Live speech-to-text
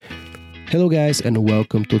Hello, guys, and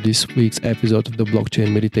welcome to this week's episode of the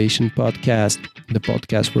Blockchain Meditation Podcast, the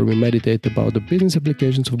podcast where we meditate about the business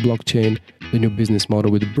applications of blockchain, the new business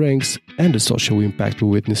model it brings, and the social impact we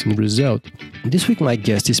witness in the result. This week, my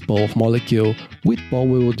guest is Paul of Molecule. With Paul,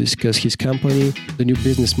 we will discuss his company, the new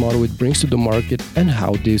business model it brings to the market, and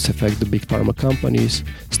how this affects the big pharma companies.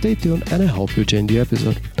 Stay tuned, and I hope you enjoy the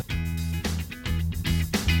episode.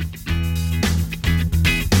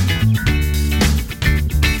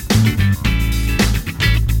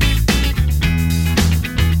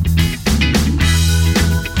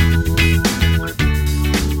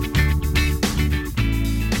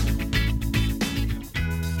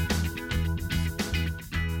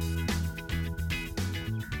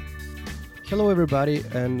 Hello, everybody,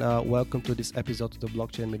 and welcome to this episode of the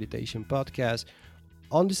Blockchain Meditation Podcast.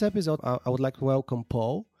 On this episode, I would like to welcome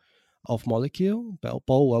Paul of Molecule.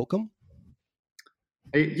 Paul, welcome.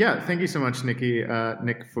 Yeah, thank you so much, Nick,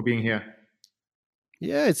 for being here.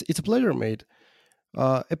 Yeah, it's a pleasure, mate.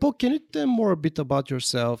 Paul, can you tell more a bit about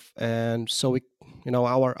yourself, and so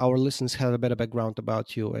our listeners have a better background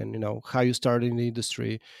about you, and how you started in the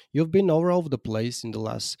industry. You've been all over the place in the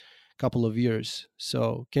last couple of years.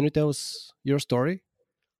 So can you tell us your story?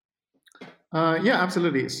 Yeah,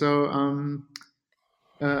 absolutely. So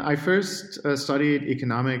I first studied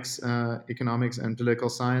economics and political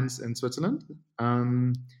science in Switzerland.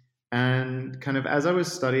 And kind of as I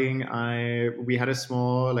was studying, we had a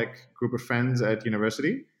small group of friends at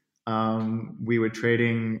university. We were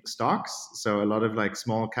trading stocks, so a lot of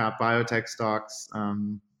small cap biotech stocks,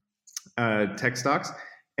 tech stocks,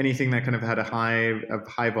 anything that kind of had a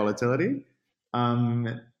high volatility.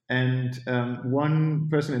 One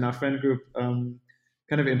person in our friend group kind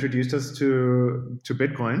of introduced us to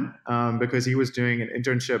Bitcoin because he was doing an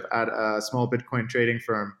internship at a small Bitcoin trading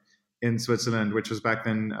firm in Switzerland, which was back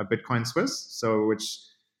then a Bitcoin Swiss. So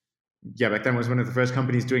back then was one of the first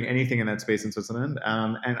companies doing anything in that space in Switzerland.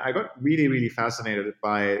 And I got really, really fascinated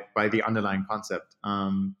by the underlying concept.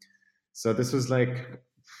 So this was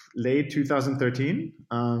late 2013.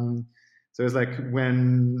 So it was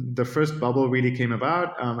when the first bubble really came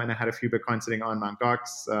about, and I had a few Bitcoin sitting on Mt.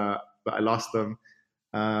 Gox, but I lost them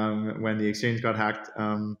when the exchange got hacked.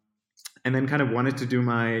 And then kind of wanted to do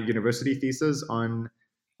my university thesis on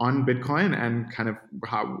Bitcoin and kind of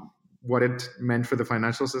what it meant for the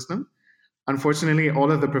financial system. Unfortunately,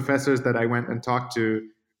 all of the professors that I went and talked to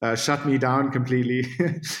shut me down completely.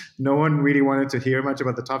 No one really wanted to hear much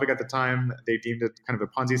about the topic at the time. They deemed it kind of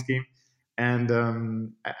a Ponzi scheme. And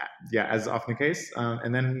as often the case.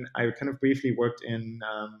 And then I kind of briefly worked in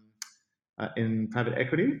private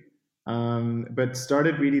equity, but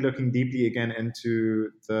started really looking deeply again into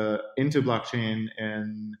blockchain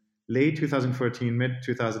in late 2014, mid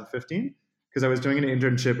 2015, because I was doing an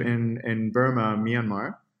internship in Burma,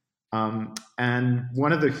 Myanmar. And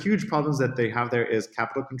one of the huge problems that they have there is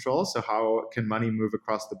capital control. So how can money move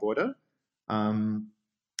across the border?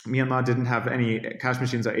 Myanmar didn't have any cash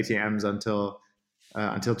machines or ATMs until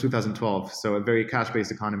 2012, so a very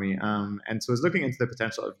cash-based economy. And so I was looking into the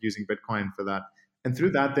potential of using Bitcoin for that. And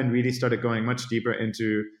through that, then really started going much deeper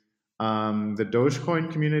into the Dogecoin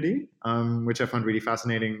community, which I found really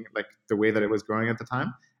fascinating, like the way that it was growing at the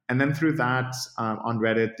time. And then through that, on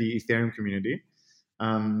Reddit, the Ethereum community.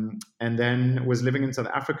 And then was living in South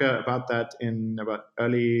Africa in about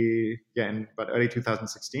early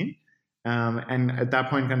 2016. And at that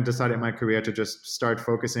point, kind of decided my career to just start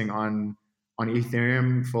focusing on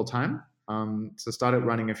Ethereum full time. So started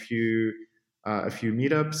running a few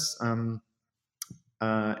meetups,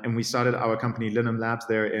 and we started our company Linum Labs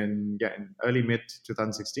there in early mid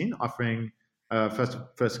 2016, offering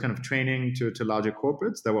first kind of training to larger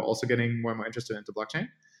corporates that were also getting more and more interested into blockchain.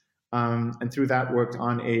 And through that, worked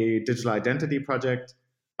on a digital identity project,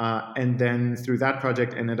 and then through that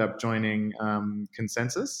project ended up joining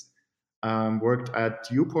ConsenSys. Worked at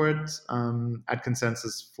uPort at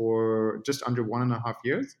ConsenSys for just under 1.5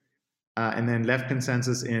 years, and then left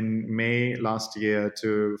ConsenSys in May last year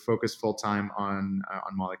to focus full time on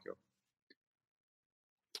Molecule.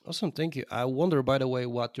 Awesome, thank you. I wonder, by the way,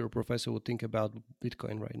 what your professor would think about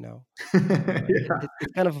Bitcoin right now.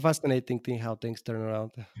 It's kind of a fascinating thing how things turn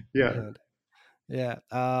around.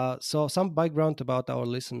 So some background about our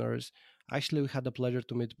listeners. Actually, we had the pleasure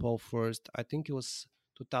to meet Paul first. I think it was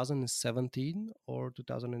 2017 or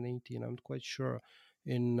 2018. I'm not quite sure.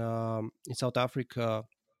 In South Africa,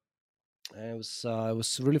 it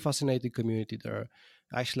was really fascinating community there.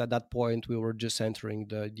 Actually, at that point, we were just entering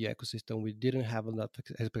the ecosystem. We didn't have a lot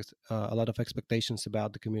of expectations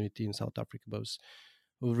about the community in South Africa, but it was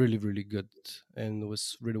really, really good, and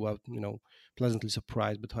was really well, pleasantly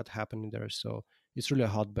surprised with what happened there. So it's really a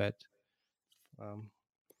hotbed. Um,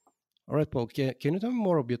 all right, Paul, can you tell me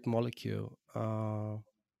more about Molecule?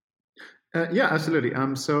 Yeah, absolutely.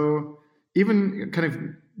 So even kind of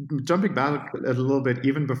jumping back a little bit,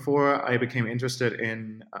 even before I became interested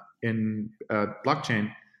in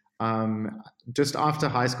blockchain, just after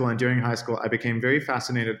high school and during high school, I became very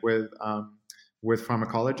fascinated with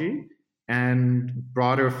pharmacology and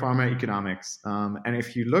broader pharma economics. And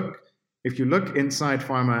if you look inside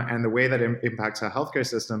pharma and the way that it impacts our healthcare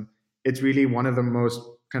system, it's really one of the most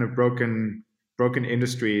kind of broken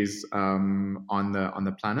industries on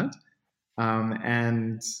the planet,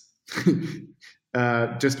 and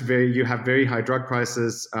just very you have very high drug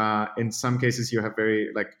prices. In some cases, you have very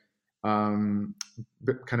um,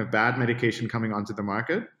 kind of bad medication coming onto the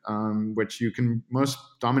market, which you can most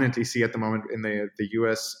dominantly see at the moment in the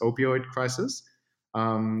U.S. opioid crisis,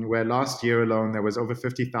 where last year alone there was over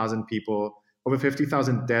 50,000 people, over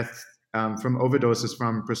 50,000 deaths from overdoses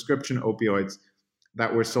from prescription opioids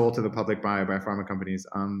that were sold to the public by pharma companies.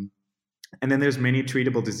 And then there's many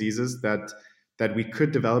treatable diseases that we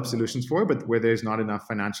could develop solutions for, but where there's not enough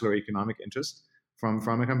financial or economic interest from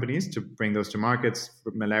pharma companies to bring those to markets,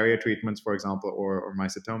 for malaria treatments, for example, or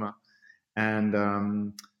mycetoma. And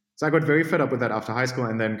so I got very fed up with that after high school,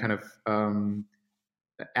 and then kind of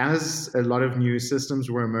as a lot of new systems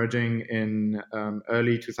were emerging in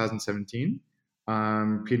early 2017,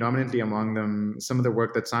 predominantly among them some of the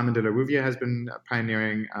work that Simon de la Rouvière has been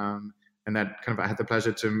pioneering, and that kind of I had the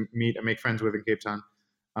pleasure to meet and make friends with in Cape Town,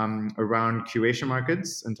 around curation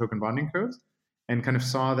markets and token bonding curves, and kind of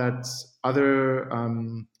saw that other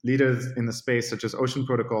leaders in the space, such as Ocean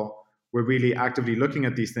Protocol, were really actively looking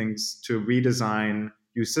at these things to redesign,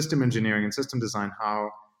 use system engineering and system design,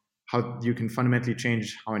 how you can fundamentally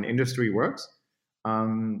change how an industry works,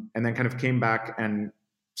 and then kind of came back and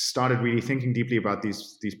started really thinking deeply about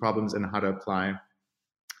these problems and how to apply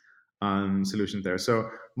solutions there. So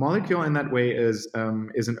Molecule in that way is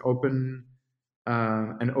an open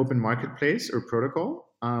marketplace or protocol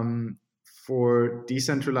for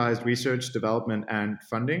decentralized research, development, and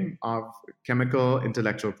funding of chemical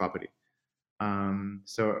intellectual property.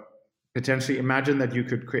 So potentially imagine that you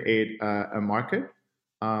could create a market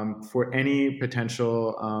for any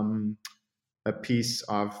potential a piece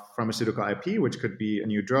of pharmaceutical IP, which could be a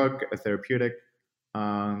new drug, a therapeutic,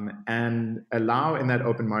 and allow in that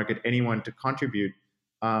open market anyone to contribute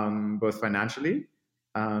both financially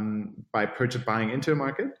by buying into a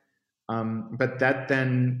market, but that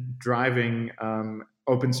then driving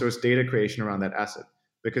open source data creation around that asset.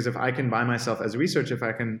 Because if I can buy myself as research, if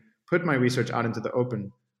I can put my research out into the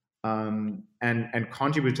open and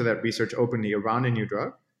contribute to that research openly around a new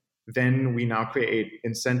drug, then we now create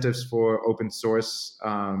incentives for open source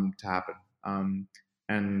to happen.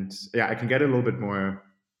 And yeah, I can get a little bit more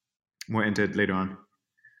into it later on.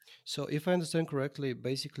 So, if I understand correctly,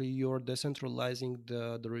 basically you're decentralizing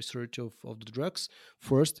the research of the drugs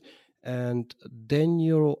first, and then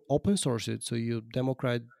you open source it. So you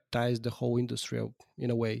democratize the whole industry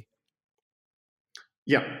in a way.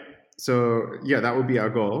 Yeah. So yeah, that would be our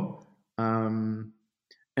goal.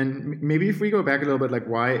 And maybe if we go back a little bit, like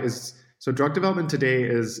so drug development today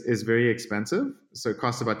is very expensive. So it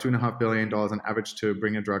costs about $2.5 billion on average to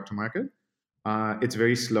bring a drug to market. It's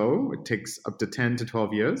very slow. It takes up to 10 to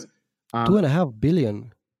 12 years. 2.5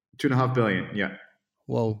 billion. 2.5 billion, yeah.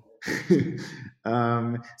 Whoa.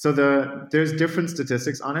 So there's different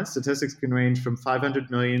statistics on it. Statistics can range from 500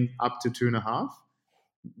 million up to 2.5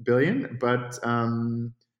 billion, but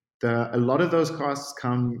a lot of those costs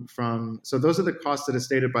come from. So those are the costs that are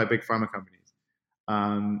stated by big pharma companies,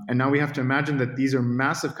 and now we have to imagine that these are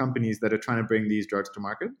massive companies that are trying to bring these drugs to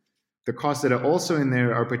market. The costs that are also in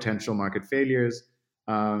there are potential market failures.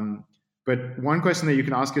 But one question that you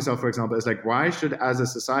can ask yourself, for example, is like, why should, as a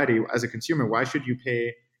society, as a consumer, why should you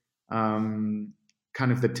pay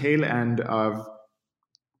kind of the tail end of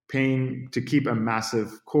paying to keep a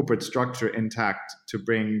massive corporate structure intact to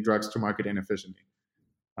bring drugs to market inefficiently?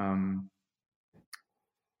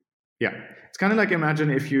 Yeah, it's kind of like,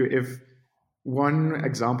 imagine if one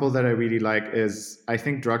example that I really like is, I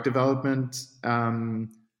think drug development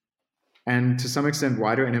and to some extent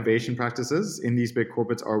wider innovation practices in these big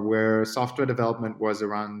corporates are where software development was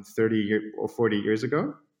around 30 or 40 years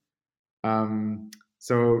ago.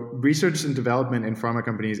 So research and development in pharma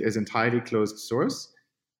companies is entirely closed source,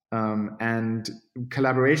 and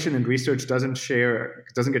collaboration and research doesn't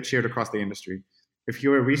get shared across the industry. If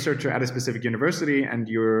you're a researcher at a specific university and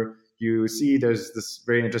you see there's this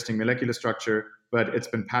very interesting molecular structure, but it's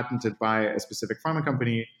been patented by a specific pharma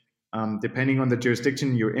company, depending on the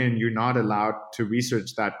jurisdiction you're in, you're not allowed to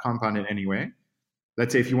research that compound in any way.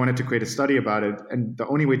 let's say if you wanted to create a study about it, and the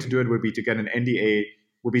only way to do it would be to get an NDA,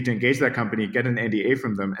 would be to engage that company, get an NDA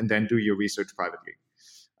from them, and then do your research privately.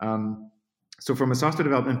 Um, so from a software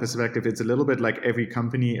development perspective, it's a little bit like every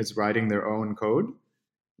company is writing their own code.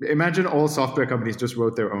 Imagine all software companies just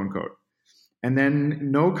wrote their own code. And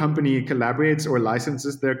then no company collaborates or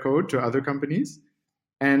licenses their code to other companies.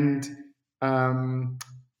 And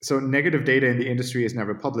so negative data in the industry is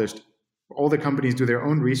never published. All the companies do their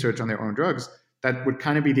own research on their own drugs. That would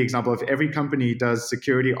kind of be the example if every company does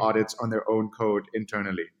security audits on their own code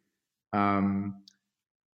internally. And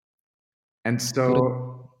Could it,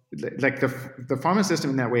 so, like the pharma system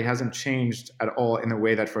in that way hasn't changed at all in the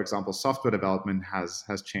way that, for example, software development has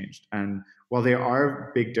changed. And while there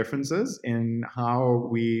are big differences in how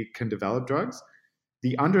we can develop drugs,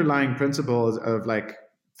 the underlying principles of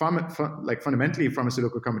fundamentally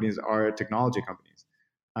pharmaceutical companies are technology companies.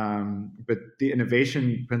 But the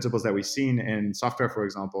innovation principles that we've seen in software, for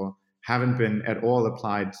example, haven't been at all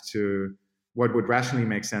applied to what would rationally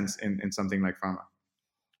make sense in something like pharma.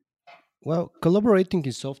 well, collaborating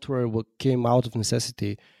in software came out of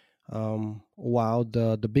necessity, while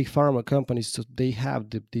the big pharma companies, so they have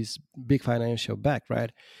this big financial back,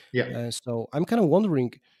 right? Yeah. So I'm kind of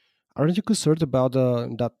wondering, aren't you concerned about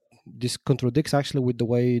that this contradicts actually with the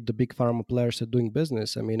way the big pharma players are doing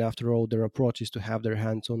business? I mean, after all, their approach is to have their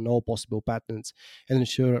hands on all possible patents and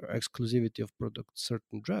ensure exclusivity of product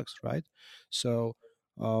certain drugs, right? So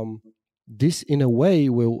um, this, in a way,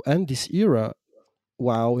 will end this era,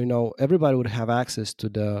 while everybody would have access to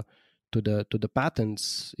the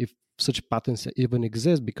patents, if such patents even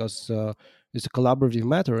exist, because it's a collaborative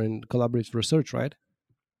matter and collaborative research, right?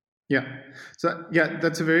 Yeah. So yeah,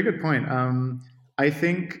 that's a very good point. I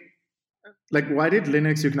think, like, why did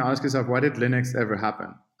Linux? You can ask yourself, why did Linux ever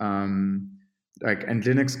happen? And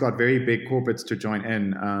Linux got very big corporates to join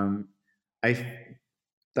in. I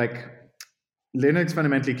like Linux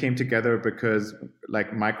fundamentally came together because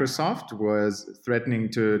like Microsoft was threatening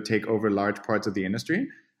to take over large parts of the industry,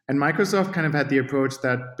 and Microsoft kind of had the approach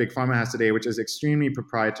that big pharma has today, which is extremely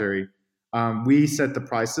proprietary. We set the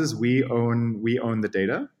prices, we own the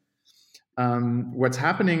data. What's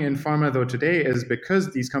happening in pharma though today is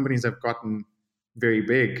because these companies have gotten very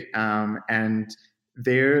big, and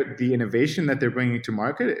the innovation that they're bringing to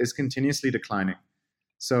market is continuously declining.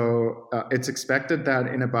 So it's expected that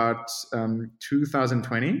in about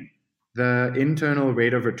 2020, the internal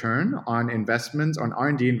rate of return on investments, on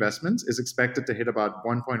R&D investments, is expected to hit about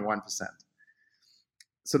 1.1%.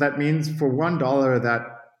 So that means for $1 that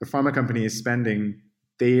the pharma company is spending,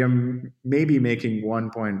 they are maybe making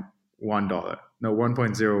 $1.1, no,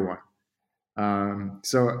 1.01.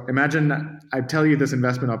 So imagine I tell you this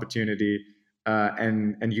investment opportunity,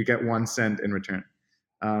 and you get 1 cent in return.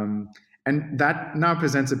 And that now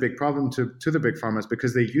presents a big problem to the big pharmas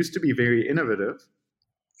because they used to be very innovative.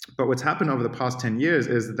 But what's happened over the past 10 years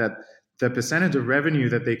is that the percentage of revenue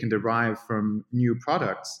that they can derive from new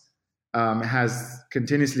products has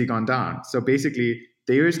continuously gone down. So basically,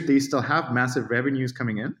 they still have massive revenues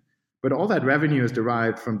coming in, but all that revenue is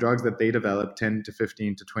derived from drugs that they developed 10 to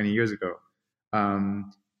 15 to 20 years ago.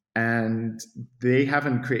 And they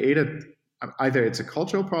haven't created, either it's a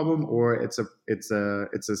cultural problem or it's a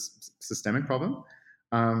systemic problem.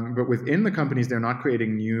 But within the companies, they're not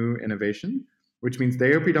creating new innovation, which means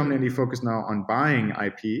they are predominantly focused now on buying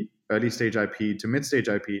IP, early stage IP to mid stage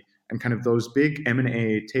IP, and kind of those big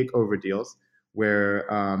M&A takeover deals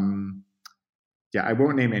where, I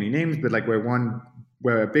won't name any names, but like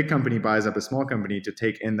where a big company buys up a small company to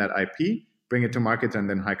take in that IP, bring it to market, and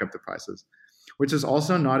then hike up the prices, which is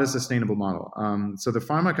also not a sustainable model. So the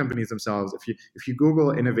pharma companies themselves, if you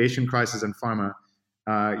Google innovation crisis in pharma,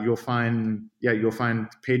 you'll find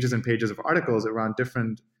pages and pages of articles around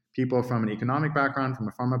different people from an economic background, from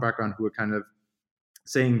a pharma background, who are kind of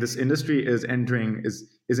saying this industry is in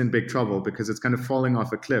big trouble because it's kind of falling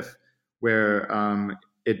off a cliff where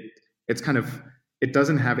it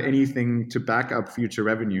doesn't have anything to back up future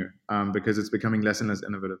revenue, because it's becoming less and less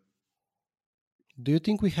innovative. Do you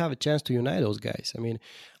think we have a chance to unite those guys? I mean,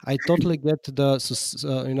 I totally get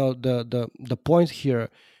the point here,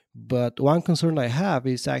 but one concern I have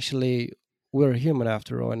is actually we're human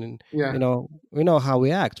after all, and Yeah. we know how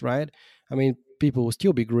we act, right? I mean, people will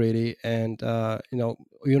still be greedy, and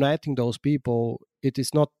uniting those people, it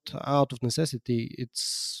is not out of necessity.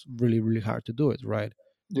 It's really really hard to do it, right?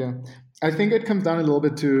 Yeah, I think it comes down a little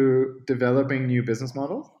bit to developing new business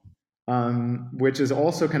models, which is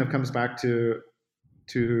also kind of comes back to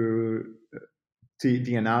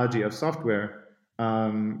the analogy of software.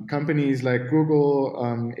 Companies like Google,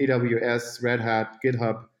 AWS, Red Hat,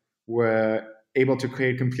 GitHub were able to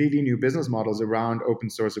create completely new business models around open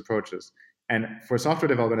source approaches. And for software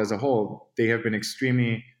development as a whole, they have been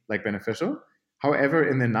extremely beneficial. However,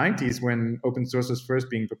 in the 90s, when open source was first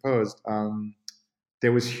being proposed,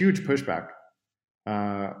 there was huge pushback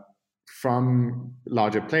from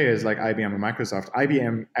larger players like IBM and Microsoft.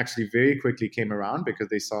 IBM actually very quickly came around because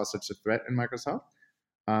they saw such a threat in Microsoft.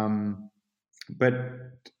 But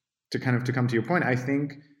to come to your point, I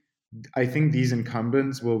think these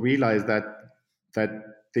incumbents will realize that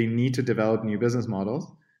they need to develop new business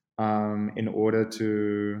models in order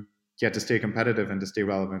to stay competitive and to stay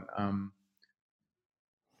relevant.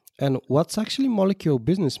 And what's actually Molecule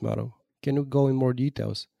business model? Can you go in more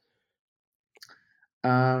details?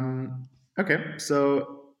 Okay,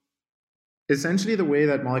 so essentially the way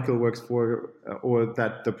that Molecule works for, or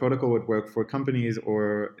that the protocol would work for companies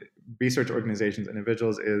or research organizations,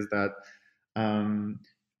 individuals, is that,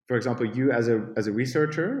 for example, you as a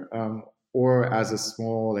researcher or as a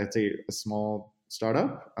small, let's say a small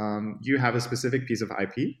startup, you have a specific piece of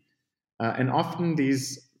IP, and often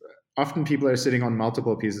people are sitting on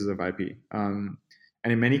multiple pieces of IP.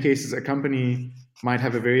 And in many cases, a company might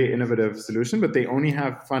have a very innovative solution, but they only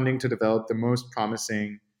have funding to develop the most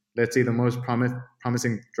promising, let's say the most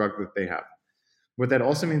promising drug that they have. What that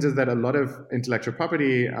also means is that a lot of intellectual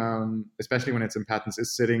property, especially when it's in patents,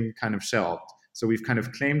 is sitting kind of shelved. So we've kind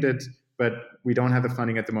of claimed it, but we don't have the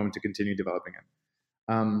funding at the moment to continue developing it.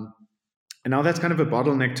 And now that's kind of a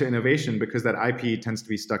bottleneck to innovation because that IP tends to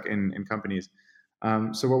be stuck in companies.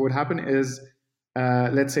 So what would happen is,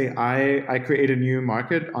 let's say I create a new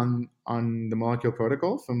market on the Molecule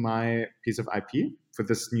protocol for my piece of IP for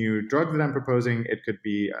this new drug that I'm proposing. It could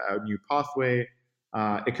be a new pathway.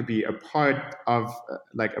 It could be a part of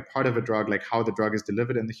a drug, like how the drug is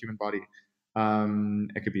delivered in the human body.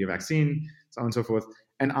 It could be a vaccine, so on and so forth.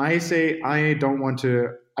 And I say I don't want to,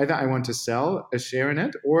 either I want to sell a share in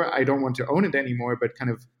it, or I don't want to own it anymore, but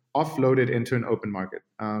kind of offload it into an open market.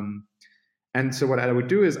 And so what I would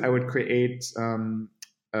do is I would create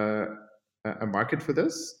a market for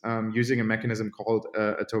this using a mechanism called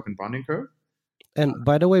a token bonding curve. And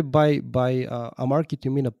by the way, by a market,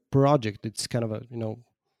 you mean a project? It's kind of a,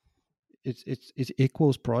 it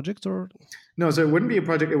equals projects, or no? So it wouldn't be a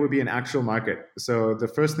project; it would be an actual market. So the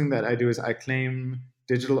first thing that I do is I claim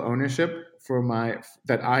digital ownership for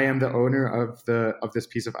that I am the owner of this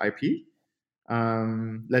piece of IP.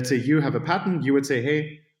 Let's say you have a patent. You would say,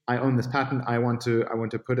 "Hey, I own this patent. I want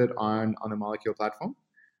to put it on the Molecule platform."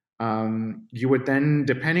 You would then,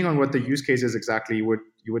 depending on what the use case is exactly, you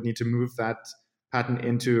would need to move that patent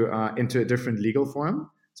into a different legal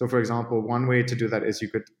form. So, for example, one way to do that is you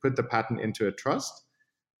could put the patent into a trust,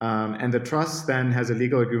 and the trust then has a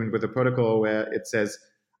legal agreement with the protocol where it says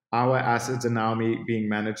our assets are now being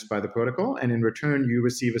managed by the protocol, and in return you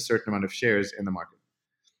receive a certain amount of shares in the market.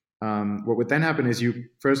 What would then happen is you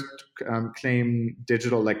first claim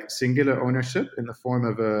digital, like singular ownership in the form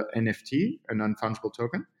of a NFT, a non-fungible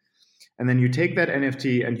token. And then you take that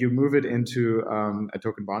NFT and you move it into a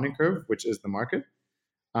token bonding curve, which is the market.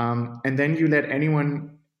 And then you let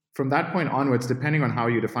anyone, from that point onwards, depending on how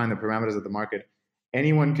you define the parameters of the market,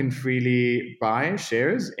 anyone can freely buy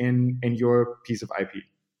shares in your piece of IP.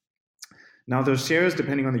 Now, those shares,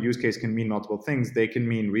 depending on the use case, can mean multiple things. They can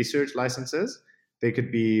mean research licenses. They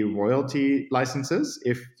could be royalty licenses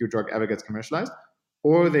if your drug ever gets commercialized,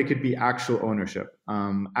 or they could be actual ownership.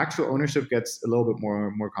 Actual ownership gets a little bit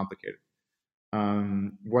more complicated.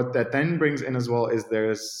 What that then brings in as well is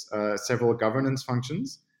there's several governance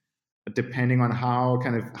functions, depending on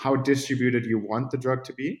how distributed you want the drug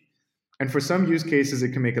to be. And for some use cases, it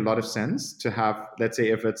can make a lot of sense to have, let's say,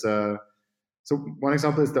 if it's so one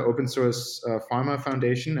example is the Open Source Pharma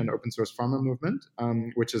Foundation and Open Source Pharma Movement,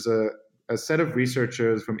 which is a set of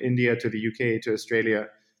researchers from India to the UK to Australia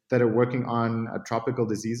that are working on tropical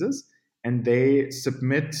diseases. And they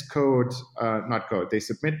submit they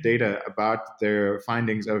submit data about their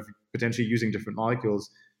findings of potentially using different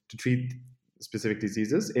molecules to treat specific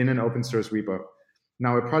diseases in an open source repo.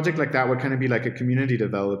 Now, a project like that would kind of be like a community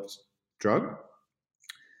developed drug.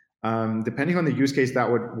 Depending on the use case, that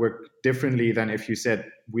would work differently than if you said,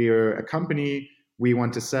 we're a company, we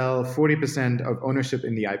want to sell 40% of ownership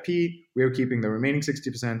in the IP, we're keeping the remaining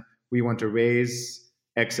 60%, we want to raise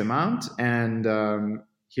X amount, and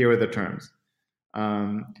here are the terms.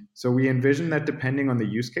 So we envision that depending on the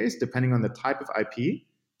use case, depending on the type of IP,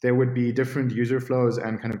 there would be different user flows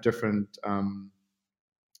and kind of different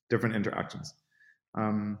interactions.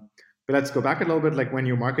 But let's go back a little bit. Like when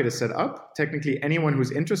your market is set up, technically anyone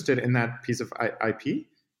who's interested in that piece of IP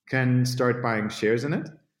can start buying shares in it.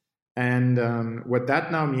 And what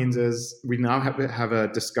that now means is we now have a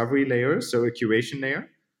discovery layer, so a curation layer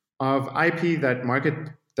of IP that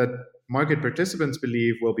market participants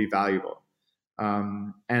believe will be valuable.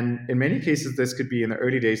 And in many cases, this could be in the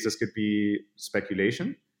early days, this could be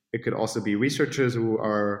speculation. It could also be researchers who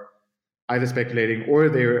are either speculating or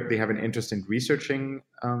they have an interest in researching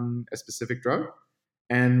a specific drug.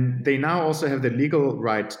 And they now also have the legal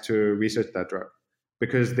right to research that drug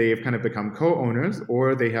because they've kind of become co-owners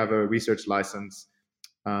or they have a research license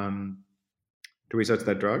to research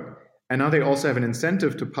that drug. And now they also have an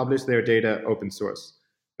incentive to publish their data open source.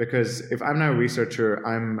 Because if I'm now a researcher,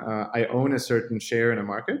 I own a certain share in a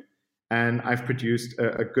market, and I've produced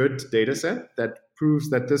a good data set that proves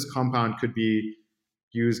that this compound could be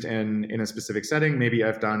used in a specific setting. Maybe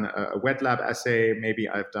I've done a wet lab assay. Maybe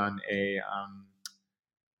I've done an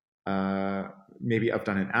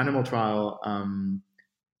animal trial.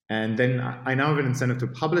 And then I now have an incentive to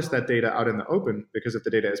publish that data out in the open, because if the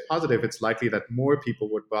data is positive, it's likely that more people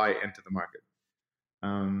would buy into the market.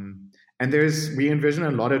 And we envision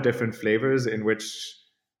a lot of different flavors in which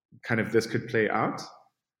kind of this could play out.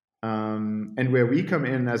 And where we come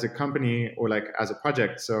in as a company or like as a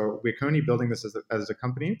project, so we're currently building this as a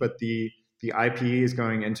company, but the IP is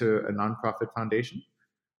going into a nonprofit foundation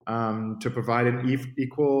to provide an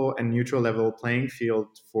equal and neutral level playing field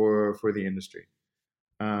for the industry.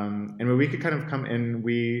 And where we could kind of come in,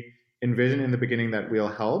 we envision in the beginning that we'll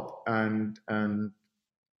help and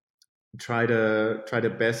try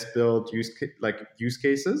to best build use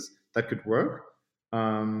cases that could work.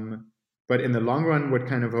 But in the long run, would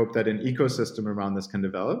kind of hope that an ecosystem around this can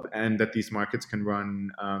develop and that these markets can run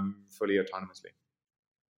fully autonomously.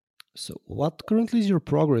 So, what currently is your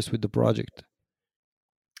progress with the project?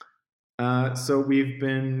 So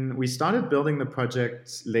we started building the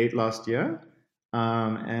project late last year,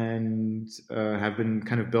 and have been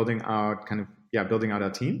kind of building out our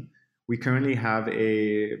team. We currently have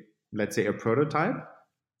let's say a prototype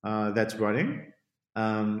that's running.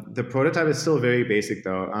 The prototype is still very basic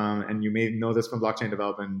though, and you may know this from blockchain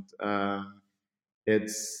development.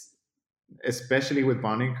 It's especially with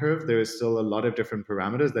bonding curve, there is still a lot of different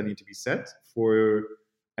parameters that need to be set for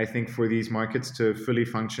these markets to fully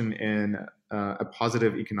function in a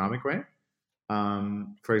positive economic way.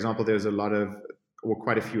 For example, there's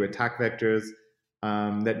quite a few attack vectors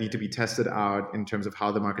that need to be tested out in terms of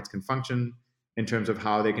how the markets can function, in terms of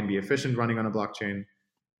how they can be efficient running on a blockchain.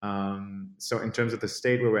 So in terms of the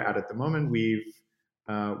state where we're at the moment, we're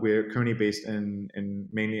currently based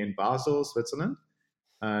mainly in Basel, Switzerland,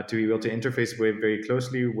 to be able to interface very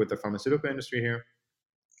closely with the pharmaceutical industry here.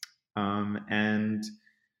 And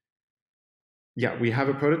yeah, we have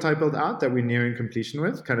a prototype built out that we're nearing completion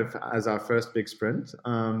with, kind of as our first big sprint,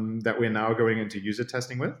 that we're now going into user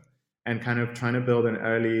testing with, and kind of trying to build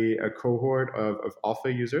a cohort of alpha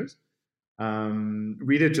users.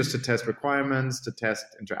 Really just to test requirements, to test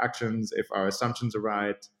interactions, if our assumptions are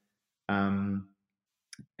right, and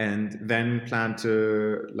then plan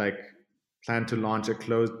to launch a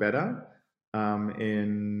closed beta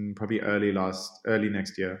in probably early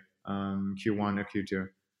next year, Q1 or Q2.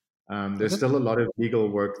 There's still a lot of legal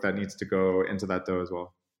work that needs to go into that though as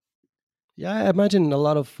well. Yeah, I imagine a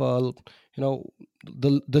lot of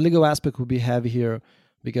the legal aspect would be heavy here,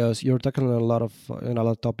 because you're talking on a lot of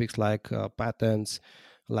topics like patents,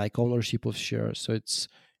 like ownership of shares. So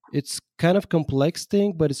it's kind of complex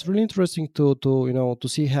thing, but it's really interesting to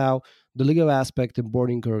see how the legal aspect and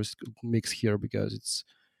boarding curves mix here, because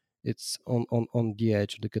it's on the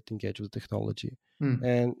edge, the cutting edge of the technology.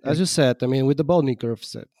 And as you said, I mean, with the bounding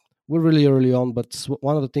curves, we're really early on, but it's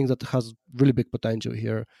one of the things that has really big potential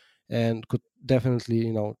here and could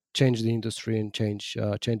definitely change the industry and change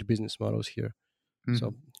business models here.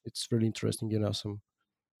 So it's really interesting,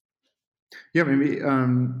 Yeah, maybe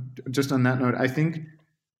just on that note, I think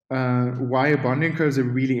why bonding curves are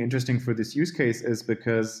really interesting for this use case is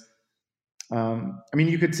because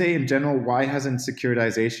you could say in general, why hasn't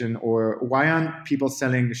securitization, or why aren't people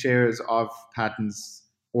selling shares of patents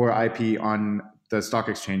or IP on the stock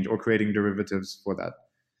exchange or creating derivatives for that?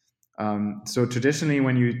 So traditionally,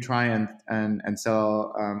 when you try and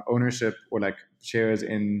sell ownership or like shares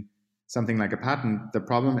in something like a patent, the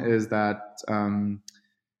problem is that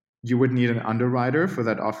you would need an underwriter for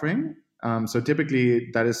that offering. So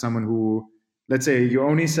typically, that is someone who, let's say, you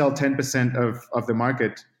only sell 10% of the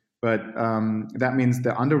market, but that means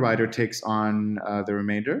the underwriter takes on the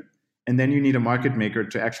remainder. And then you need a market maker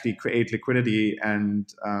to actually create liquidity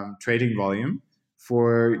and trading volume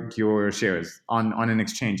for your shares on an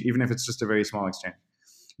exchange, even if it's just a very small exchange.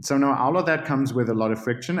 So now all of that comes with a lot of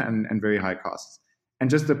friction and very high costs. And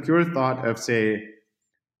just the pure thought of, say,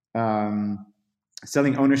 um,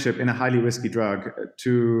 selling ownership in a highly risky drug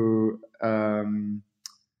to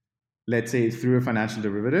let's say through a financial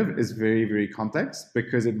derivative is very, very complex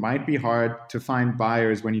because it might be hard to find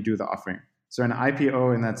buyers when you do the offering. So an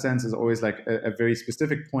IPO in that sense is always like a very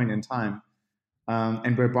specific point in time.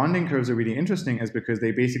 And where bonding curves are really interesting is because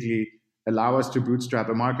they basically allow us to bootstrap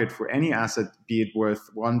a market for any asset, be it worth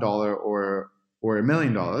 $1 or $1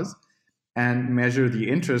 million, and measure the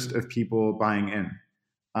interest of people buying in.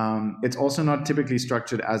 It's also not typically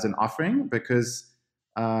structured as an offering because,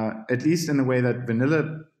 at least in the way that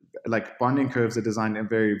vanilla, like bonding curves are designed in a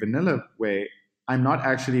very vanilla way, I'm not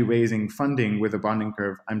actually raising funding with a bonding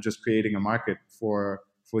curve. I'm just creating a market for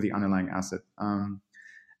the underlying asset.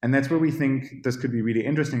 And that's where we think this could be really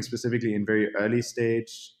interesting, specifically in very early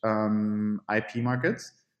stage IP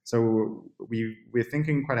markets. So we're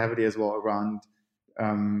thinking quite heavily as well around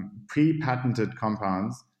pre-patented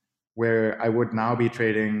compounds, where I would now be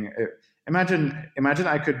trading. Imagine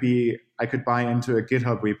I could buy into a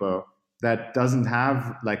GitHub repo that doesn't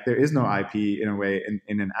have, like, there is no IP in a way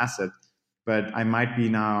in an asset, but I might be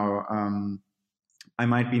now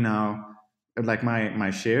like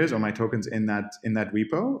my shares or my tokens in that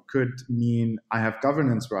repo could mean I have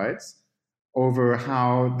governance rights over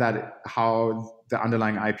how the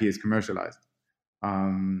underlying IP is commercialized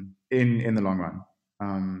in the long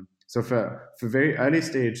run. So for very early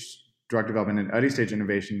stage drug development and early stage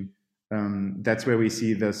innovation, that's where we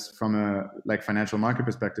see this from a like financial market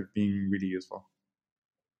perspective being really useful.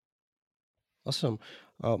 Awesome.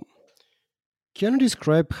 Um, can you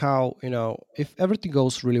describe how, if everything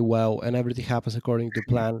goes really well and everything happens according to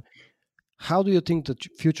plan, how do you think the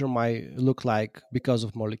future might look like because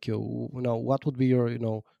of Molecule? What would be your,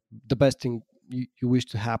 the best thing you wish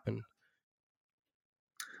to happen?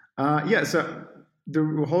 Yeah, so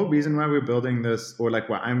the whole reason why we're building this, or like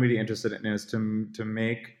what I'm really interested in, is to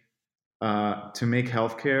make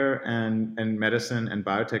healthcare and medicine and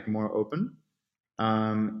biotech more open,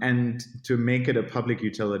 and to make it a public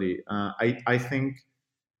utility. I think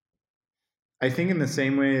in the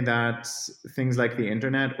same way that things like the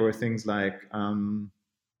internet or things like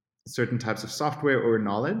certain types of software or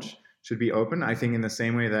knowledge should be open. I think in the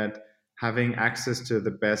same way that having access to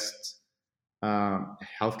the best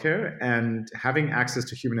healthcare and having access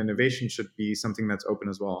to human innovation should be something that's open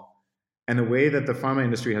as well. And the way that the pharma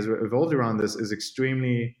industry has evolved around this is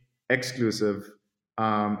extremely exclusive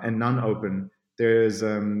and non-open. There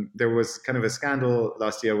was kind of a scandal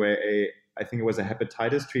last year where I think it was a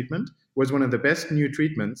hepatitis treatment was one of the best new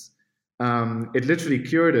treatments. It literally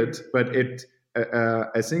cured it, but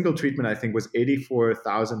a single treatment I think was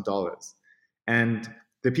 $84,000, and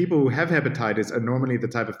the people who have hepatitis are normally the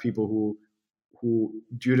type of people who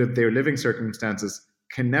due to their living circumstances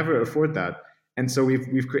can never afford that. And so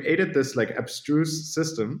we've created this like abstruse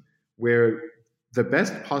system where the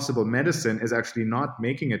best possible medicine is actually not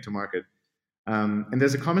making it to market. And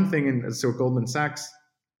there's a common thing so Goldman Sachs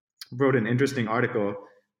wrote an interesting article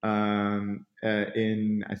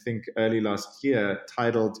in I think early last year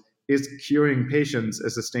titled "Is Curing Patients a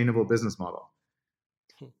Sustainable Business Model?"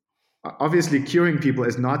 Obviously, curing people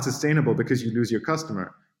is not sustainable because you lose your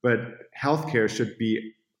customer, but healthcare should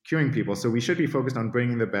be curing people. So we should be focused on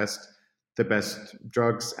bringing the best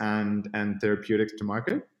drugs and therapeutics to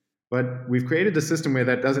market. But we've created a system where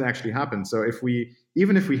that doesn't actually happen. So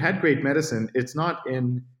even if we had great medicine, it's not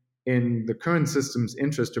in the current system's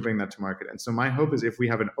interest to bring that to market. And so my hope is if we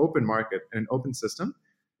have an open market, an open system,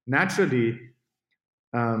 naturally,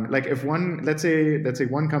 like if let's say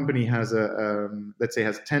one company has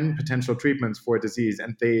has 10 potential treatments for a disease,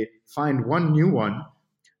 and they find one new one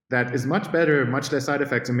that is much better, much less side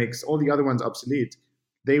effects, and makes all the other ones obsolete,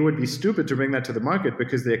 they would be stupid to bring that to the market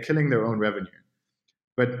because they're killing their own revenue.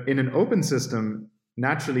 But in an open system,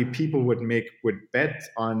 naturally people would bet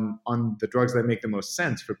on the drugs that make the most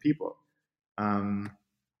sense for people. And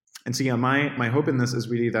so yeah, my hope in this is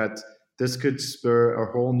really that this could spur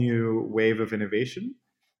a whole new wave of innovation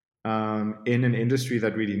in an industry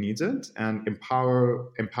that really needs it, and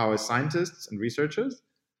empower scientists and researchers,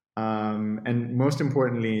 and most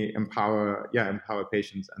importantly, empower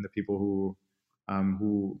patients and the people who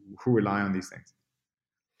rely on these things.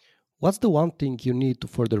 What's the one thing you need to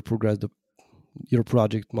further progress your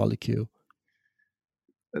project Molecule?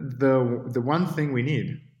 The one thing we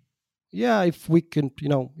need. Yeah, if we can,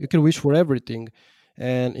 you can wish for everything,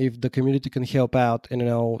 and if the community can help out and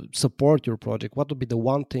support your project, what would be the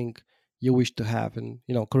one thing you wish to have and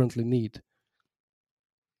currently need?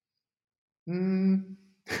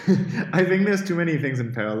 I think there's too many things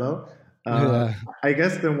in parallel. Yeah. I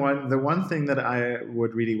guess the one thing that I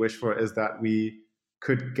would really wish for is that we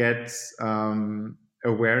could get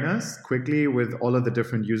awareness quickly with all of the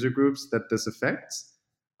different user groups that this affects,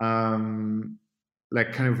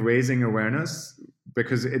 like kind of raising awareness,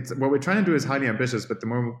 because it's what we're trying to do is highly ambitious, but the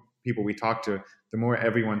more people we talk to, the more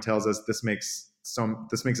everyone tells us this makes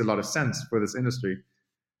a lot of sense for this industry.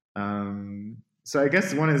 So I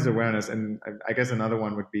guess one is awareness, and I guess another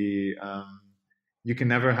one would be you can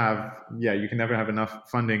never have enough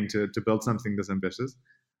funding to build something this ambitious.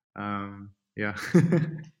 Yeah.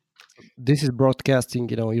 This is broadcasting,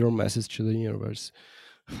 your message to the universe.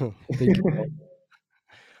 Thank you.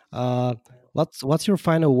 What's your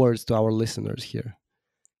final words to our listeners here?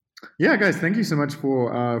 Yeah, guys, thank you so much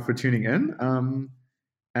for tuning in.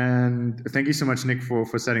 And thank you so much, Nick, for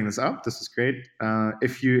setting this up. This is great.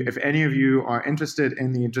 If any of you are interested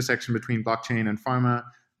in the intersection between blockchain and pharma,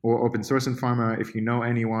 or open source and pharma, if you know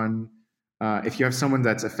anyone, if you have someone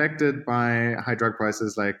that's affected by high drug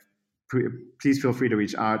prices, like please feel free to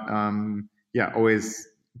reach out. Always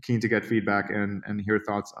keen to get feedback and hear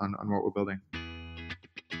thoughts on what we're building.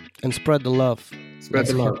 And spread the love. Spread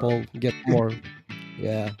the love. Paul get more.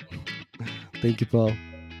 Yeah. Thank you, Paul.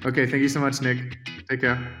 Okay, thank you so much, Nick. Take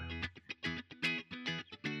care.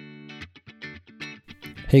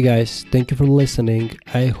 Hey guys, thank you for listening.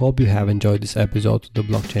 I hope you have enjoyed this episode of the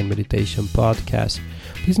Blockchain Meditation Podcast.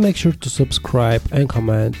 Please make sure to subscribe and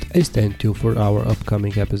comment and stay tuned for our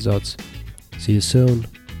upcoming episodes. See you soon.